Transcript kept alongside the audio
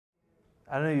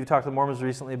I don't know if you've talked to the Mormons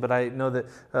recently, but I know that,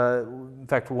 in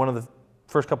fact, one of the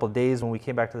first couple of days when we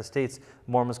came back to the States,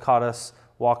 Mormons caught us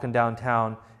walking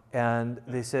downtown, and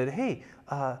they said, hey,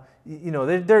 you know,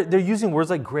 they're using words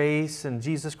like grace and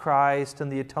Jesus Christ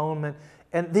and the atonement,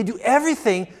 and they do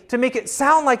everything to make it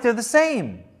sound like they're the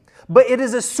same. But it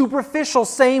is a superficial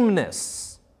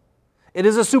sameness. It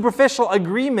is a superficial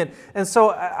agreement. And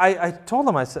so I told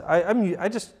them, I said, I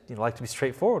just like to be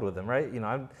straightforward with them, right?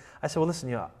 I said, well,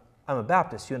 listen, I'm a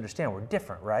Baptist. You understand we're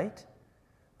different, right?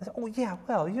 I said, oh, yeah,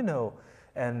 well,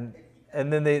 And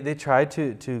then they tried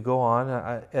to go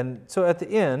on. And so at the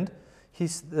end,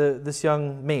 this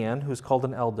young man who's called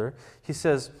an elder, he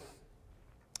says,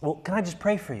 well, can I just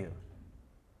pray for you?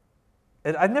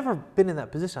 And I've never been in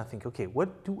that position. I think, okay,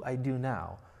 what do I do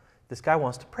now? This guy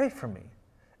wants to pray for me.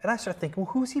 And I start thinking,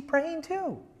 well, who's he praying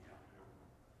to?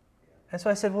 And so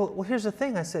I said, well, here's the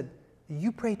thing. I said,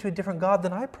 you pray to a different God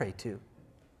than I pray to.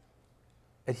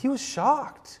 And he was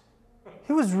shocked.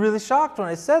 He was really shocked when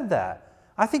I said that.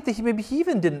 I think that maybe he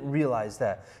even didn't realize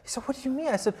that. He said, what do you mean?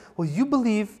 I said, well, you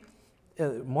believe,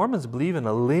 Mormons believe in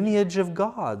a lineage of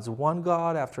gods, one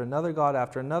God after another God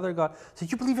after another God. So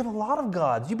you believe in a lot of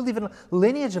gods. You believe in a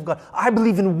lineage of God. I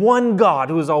believe in one God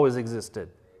who has always existed.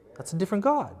 That's a different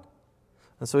God.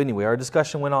 And so anyway, our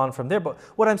discussion went on from there. But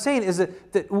what I'm saying is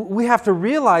that we have to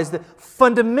realize that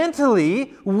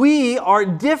fundamentally we are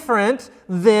different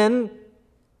than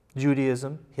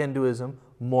Judaism, Hinduism,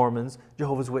 Mormons,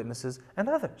 Jehovah's Witnesses, and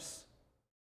others.